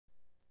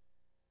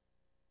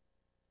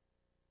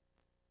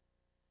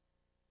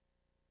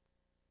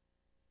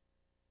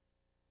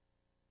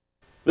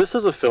This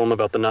is a film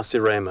about the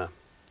Nasirema,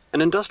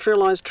 an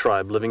industrialized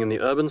tribe living in the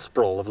urban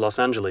sprawl of Los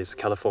Angeles,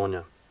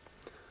 California.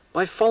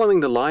 By following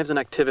the lives and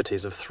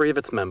activities of 3 of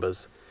its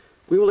members,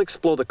 we will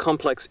explore the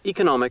complex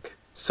economic,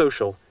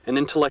 social, and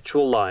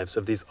intellectual lives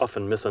of these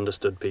often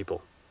misunderstood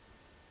people.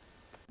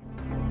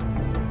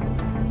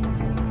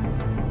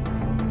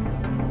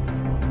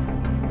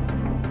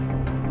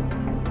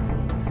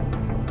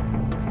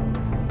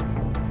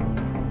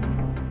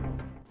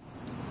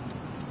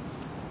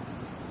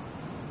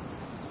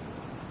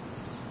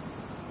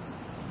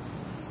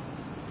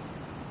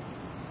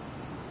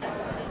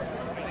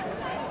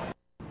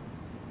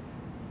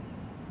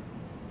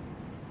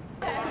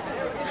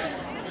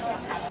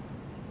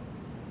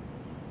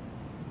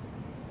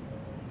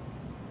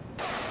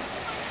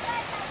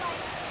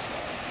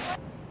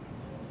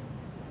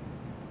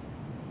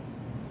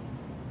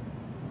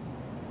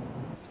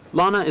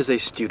 Lana is a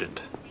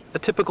student, a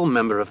typical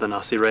member of the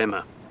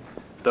Nasirema.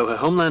 Though her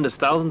homeland is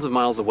thousands of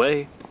miles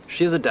away,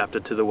 she has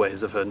adapted to the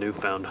ways of her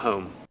newfound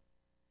home.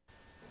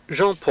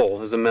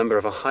 Jean-Paul is a member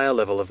of a higher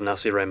level of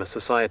Nasirema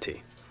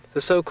society,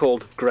 the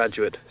so-called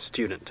graduate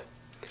student.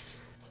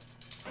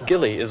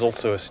 Gilly is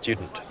also a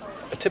student,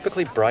 a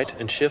typically bright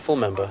and cheerful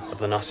member of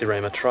the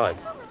Nasirema tribe.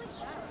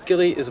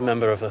 Gilly is a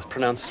member of a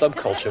pronounced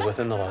subculture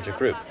within the larger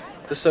group,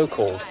 the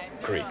so-called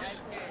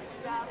Greeks.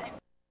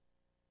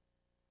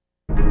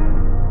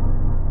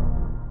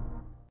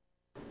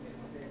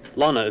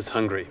 Lana is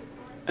hungry,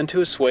 and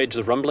to assuage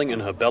the rumbling in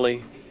her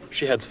belly,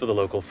 she heads for the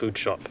local food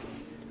shop.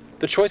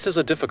 The choices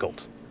are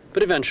difficult,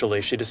 but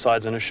eventually she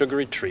decides on a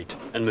sugary treat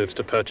and moves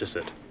to purchase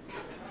it.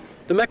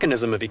 The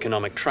mechanism of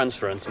economic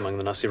transference among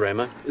the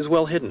Nasirema is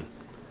well hidden,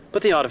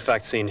 but the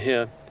artifact seen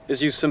here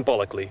is used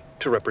symbolically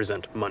to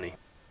represent money.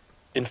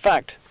 In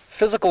fact,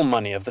 physical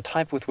money of the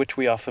type with which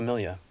we are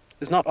familiar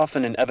is not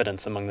often in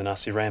evidence among the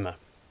Nasirema,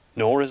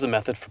 nor is a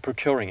method for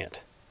procuring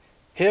it.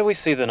 Here we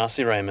see the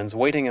Nasiremans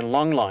waiting in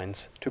long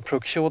lines to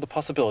procure the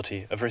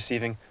possibility of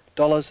receiving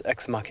dollars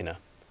ex machina,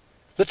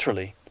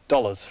 literally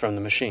dollars from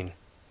the machine,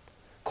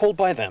 called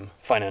by them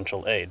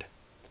financial aid.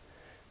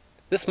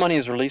 This money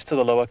is released to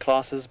the lower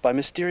classes by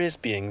mysterious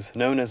beings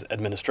known as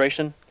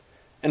administration,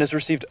 and is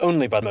received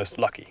only by the most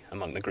lucky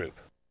among the group.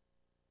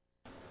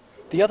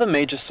 The other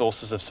major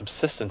sources of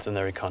subsistence in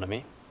their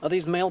economy are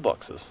these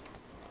mailboxes.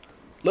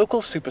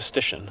 Local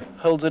superstition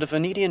holds that if a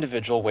needy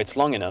individual waits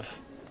long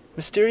enough,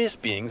 mysterious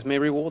beings may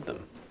reward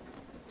them.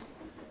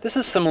 This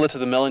is similar to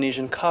the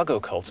Melanesian cargo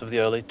cults of the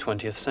early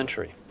 20th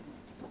century.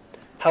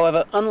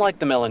 However, unlike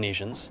the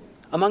Melanesians,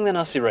 among the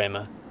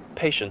Nasirema,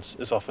 patience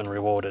is often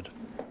rewarded.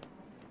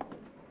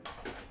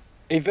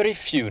 A very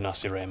few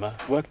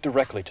Nasirema work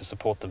directly to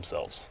support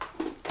themselves.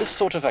 This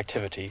sort of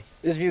activity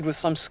is viewed with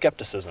some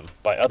skepticism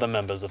by other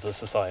members of the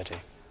society.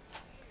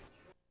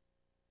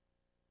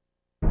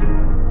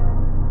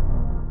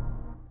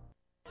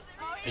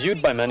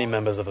 Viewed by many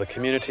members of the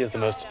community as the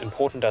most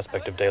important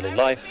aspect of daily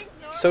life,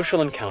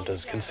 social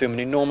encounters consume an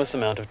enormous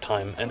amount of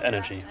time and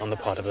energy on the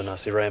part of the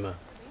Nasirema.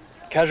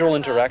 Casual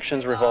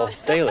interactions revolve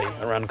daily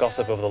around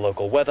gossip over the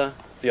local weather,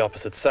 the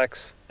opposite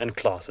sex, and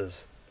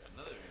classes.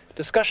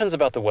 Discussions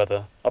about the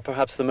weather are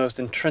perhaps the most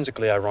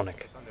intrinsically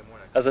ironic,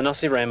 as the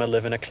Nasirema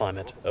live in a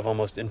climate of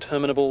almost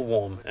interminable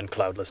warm and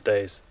cloudless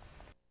days.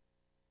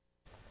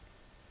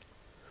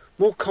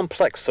 More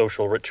complex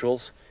social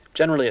rituals,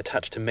 generally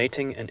attached to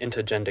mating and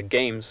intergender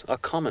games, are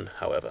common,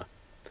 however.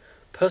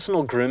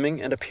 Personal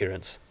grooming and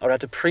appearance are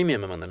at a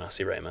premium among the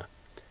Nasirema,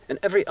 and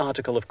every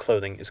article of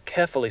clothing is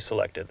carefully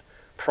selected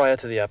prior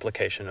to the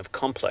application of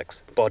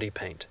complex body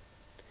paint.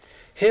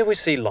 Here we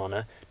see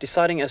Lana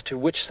deciding as to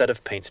which set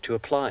of paints to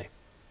apply.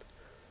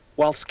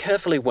 Whilst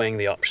carefully weighing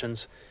the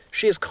options,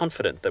 she is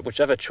confident that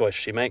whichever choice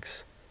she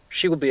makes,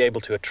 she will be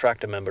able to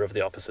attract a member of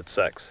the opposite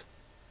sex.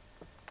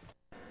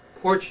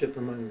 Courtship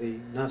among the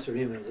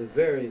Nasirema is a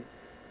very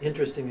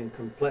interesting and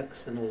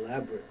complex and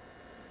elaborate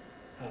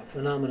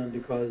phenomenon,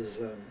 because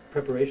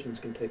preparations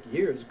can take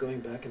years, going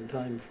back in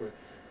time for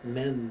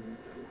men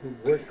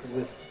who work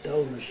with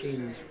dull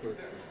machines for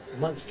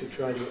months to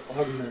try to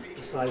augment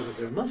the size of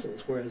their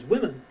muscles, whereas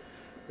women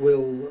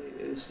will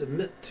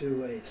submit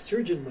to a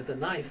surgeon with a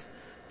knife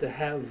to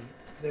have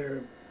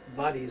their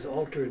bodies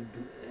altered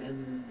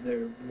and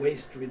their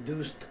waist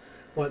reduced,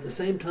 while at the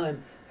same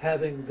time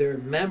having their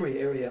mammary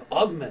area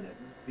augmented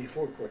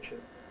before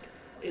courtship.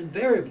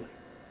 Invariably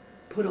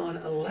put on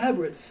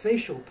elaborate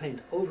facial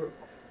paint over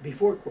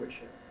before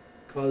courtship,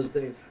 because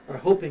they are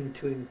hoping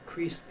to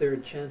increase their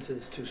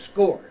chances to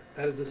score.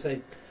 That is to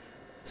say,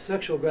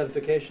 sexual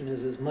gratification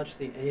is as much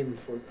the aim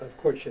of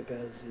courtship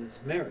as is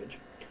marriage.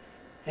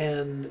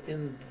 And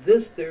in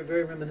this, they're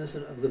very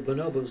reminiscent of the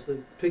bonobos, the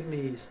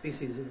pygmy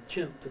species of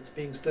chimp that's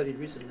being studied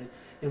recently,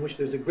 in which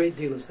there's a great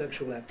deal of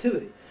sexual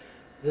activity.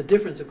 The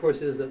difference, of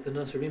course, is that the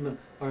Nasirema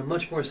are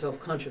much more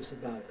self-conscious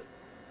about it.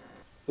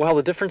 While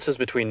the differences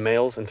between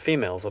males and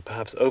females are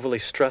perhaps overly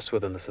stressed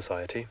within the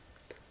society,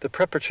 the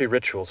preparatory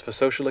rituals for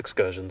social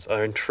excursions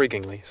are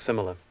intriguingly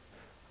similar.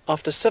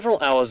 After several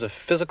hours of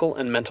physical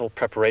and mental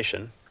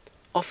preparation,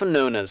 often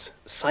known as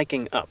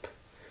psyching up,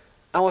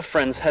 our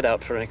friends head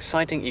out for an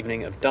exciting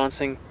evening of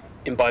dancing,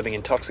 imbibing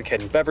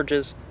intoxicating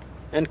beverages,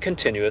 and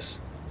continuous,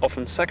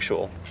 often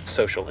sexual,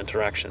 social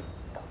interaction.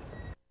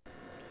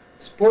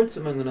 Sports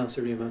among the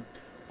Nasirima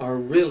are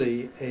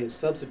really a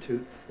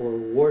substitute for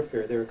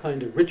warfare. They're a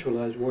kind of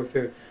ritualized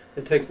warfare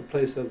that takes the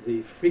place of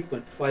the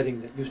frequent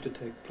fighting that used to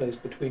take place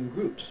between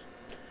groups.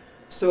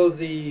 So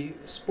the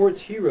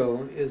sports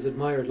hero is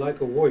admired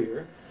like a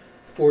warrior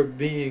for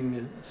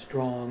being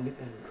strong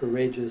and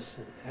courageous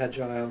and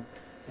agile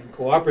and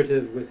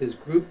cooperative with his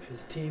group,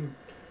 his team,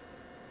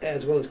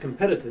 as well as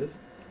competitive,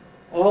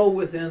 all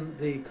within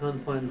the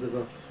confines of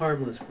a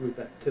harmless group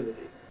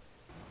activity.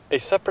 A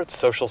separate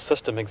social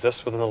system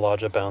exists within the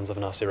larger bounds of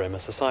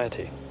Nasirema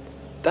society,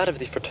 that of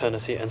the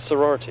fraternity and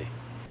sorority,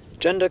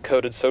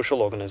 gender-coded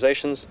social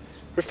organizations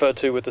referred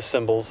to with the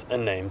symbols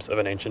and names of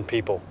an ancient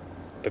people,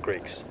 the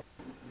Greeks.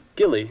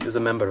 Gilly is a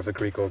member of a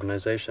Greek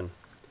organization.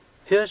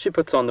 Here she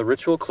puts on the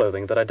ritual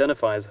clothing that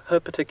identifies her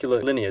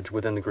particular lineage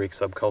within the Greek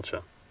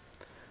subculture.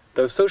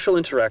 Though social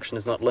interaction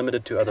is not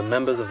limited to other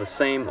members of the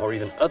same or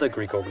even other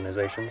Greek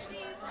organizations,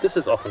 this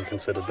is often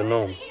considered the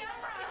norm.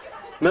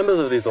 Members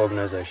of these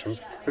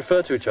organizations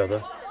refer to each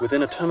other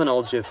within a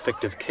terminology of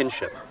fictive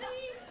kinship,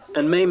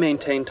 and may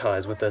maintain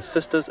ties with their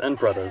sisters and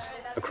brothers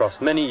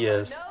across many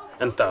years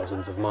and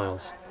thousands of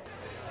miles.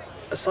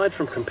 Aside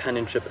from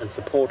companionship and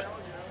support,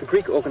 the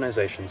Greek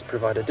organizations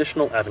provide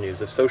additional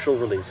avenues of social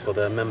release for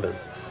their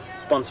members,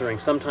 sponsoring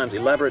sometimes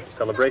elaborate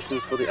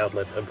celebrations for the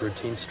outlet of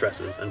routine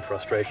stresses and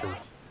frustrations.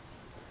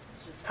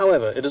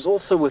 However, it is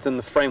also within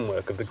the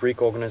framework of the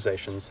Greek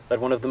organizations that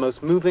one of the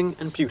most moving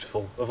and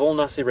beautiful of all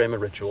Nasirema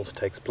rituals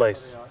takes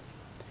place.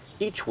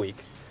 Each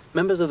week,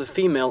 members of the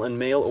female and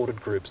male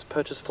ordered groups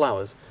purchase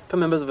flowers for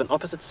members of an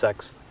opposite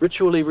sex,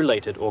 ritually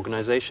related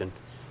organization,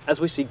 as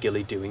we see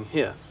Gilly doing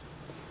here.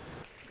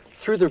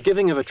 Through the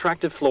giving of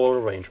attractive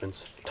floral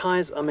arrangements,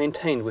 ties are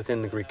maintained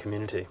within the Greek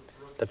community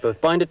that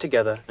both bind it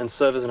together and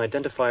serve as an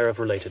identifier of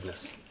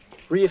relatedness,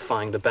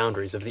 reifying the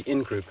boundaries of the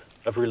in-group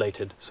of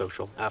related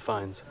social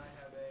affines.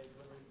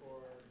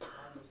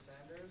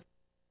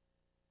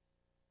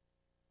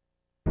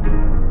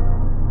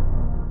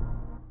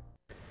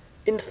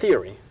 In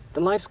theory, the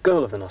life's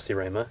goal of the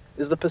Nasirema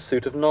is the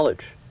pursuit of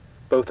knowledge,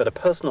 both at a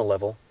personal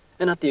level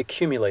and at the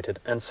accumulated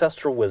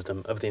ancestral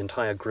wisdom of the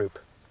entire group.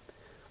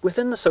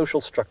 Within the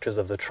social structures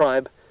of the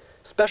tribe,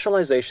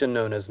 specialization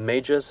known as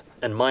majors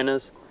and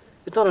minors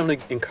is not only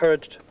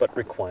encouraged but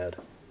required.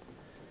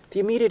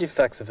 The immediate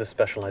effects of this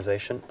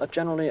specialization are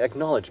generally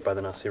acknowledged by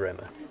the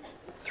Nasirema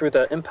through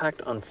their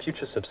impact on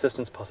future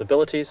subsistence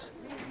possibilities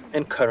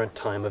and current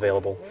time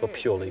available for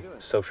purely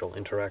social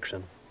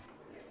interaction.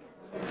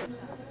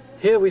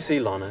 Here we see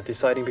Lana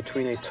deciding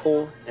between a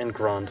tall and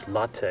grand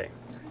latte.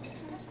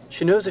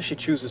 She knows if she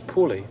chooses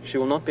poorly, she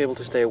will not be able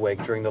to stay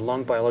awake during the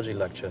long biology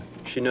lecture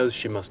she knows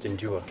she must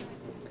endure.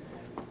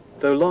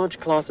 Though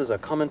large classes are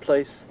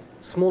commonplace,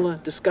 smaller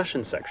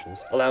discussion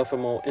sections allow for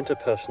more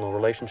interpersonal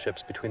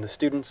relationships between the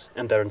students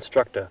and their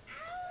instructor,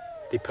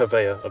 the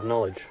purveyor of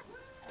knowledge.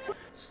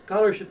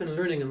 Scholarship and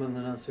learning among the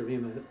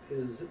Nasirima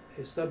is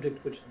a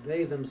subject which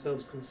they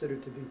themselves consider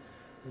to be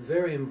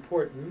very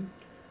important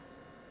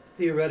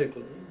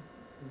theoretically,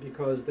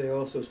 because they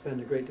also spend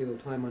a great deal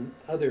of time on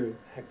other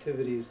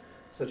activities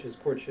such as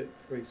courtship,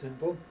 for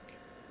example.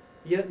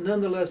 Yet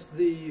nonetheless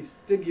the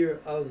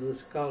figure of the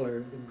scholar,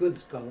 the good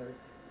scholar,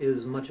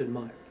 is much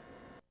admired.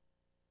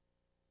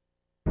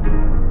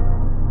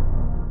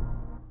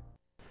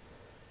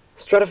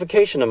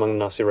 Stratification among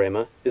the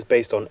Nasirema is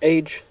based on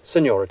age,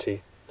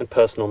 seniority, and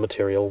personal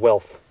material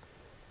wealth.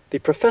 The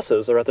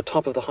professors are at the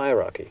top of the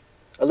hierarchy,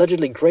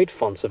 allegedly great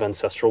fonts of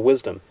ancestral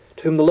wisdom,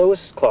 to whom the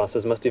lowest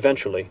classes must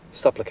eventually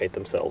supplicate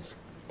themselves.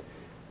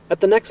 At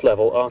the next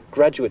level are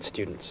graduate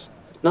students,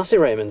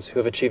 Nasiremans who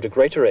have achieved a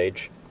greater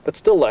age, but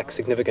still lack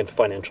significant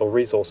financial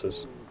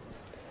resources.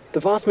 The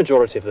vast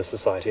majority of this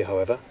society,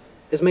 however,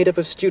 is made up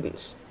of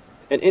students,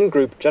 an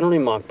in-group generally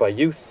marked by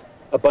youth,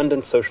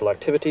 abundant social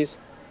activities,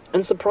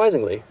 and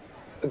surprisingly,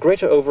 a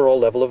greater overall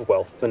level of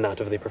wealth than that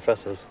of the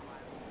professors.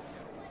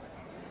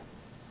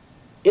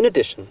 In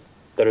addition,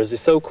 there is the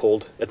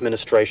so-called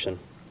administration,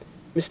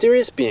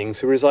 mysterious beings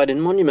who reside in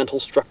monumental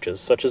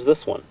structures such as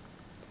this one.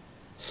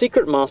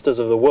 Secret masters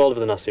of the world of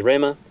the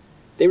Nasirema,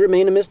 they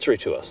remain a mystery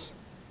to us,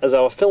 as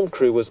our film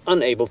crew was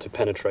unable to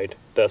penetrate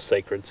their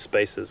sacred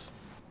spaces.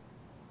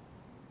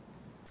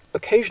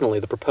 Occasionally,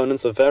 the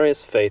proponents of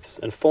various faiths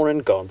and foreign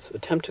gods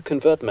attempt to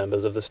convert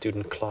members of the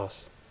student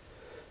class.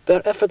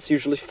 Their efforts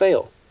usually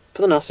fail,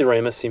 for the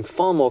Nasirema seem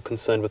far more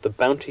concerned with the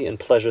bounty and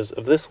pleasures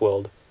of this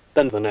world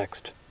than the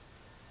next.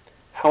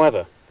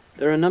 However,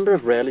 there are a number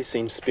of rarely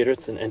seen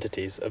spirits and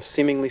entities of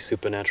seemingly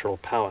supernatural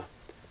power.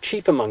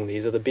 Chief among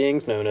these are the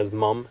beings known as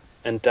Mom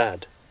and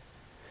Dad.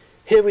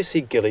 Here we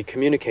see Gilly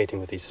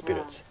communicating with these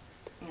spirits.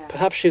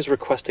 Perhaps she is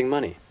requesting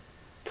money,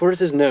 for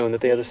it is known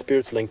that they are the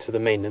spirits linked to the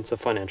maintenance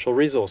of financial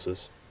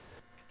resources.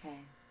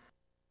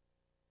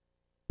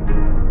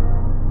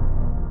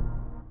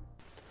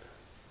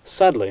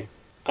 Sadly,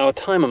 our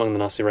time among the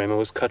Nasirema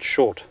was cut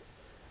short,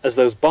 as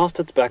those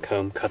bastards back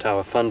home cut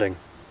our funding.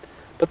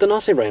 But the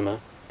Nasirema,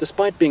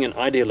 despite being an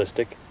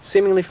idealistic,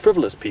 seemingly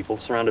frivolous people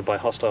surrounded by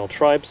hostile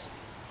tribes,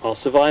 are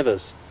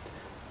survivors,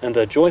 and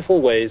their joyful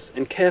ways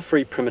and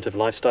carefree primitive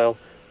lifestyle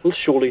will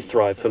surely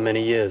thrive for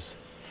many years,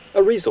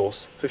 a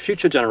resource for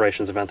future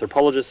generations of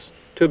anthropologists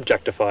to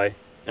objectify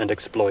and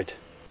exploit.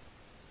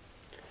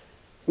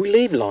 We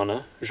leave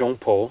Lana,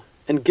 Jean-Paul,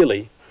 and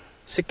Gilly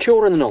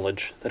secure in the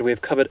knowledge that we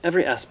have covered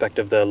every aspect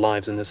of their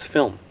lives in this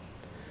film,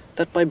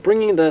 that by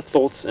bringing their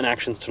thoughts and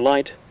actions to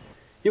light,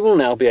 you will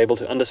now be able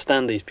to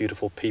understand these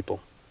beautiful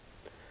people.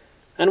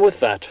 And with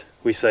that,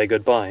 we say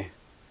goodbye,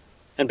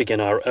 and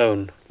begin our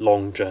own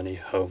long journey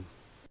home.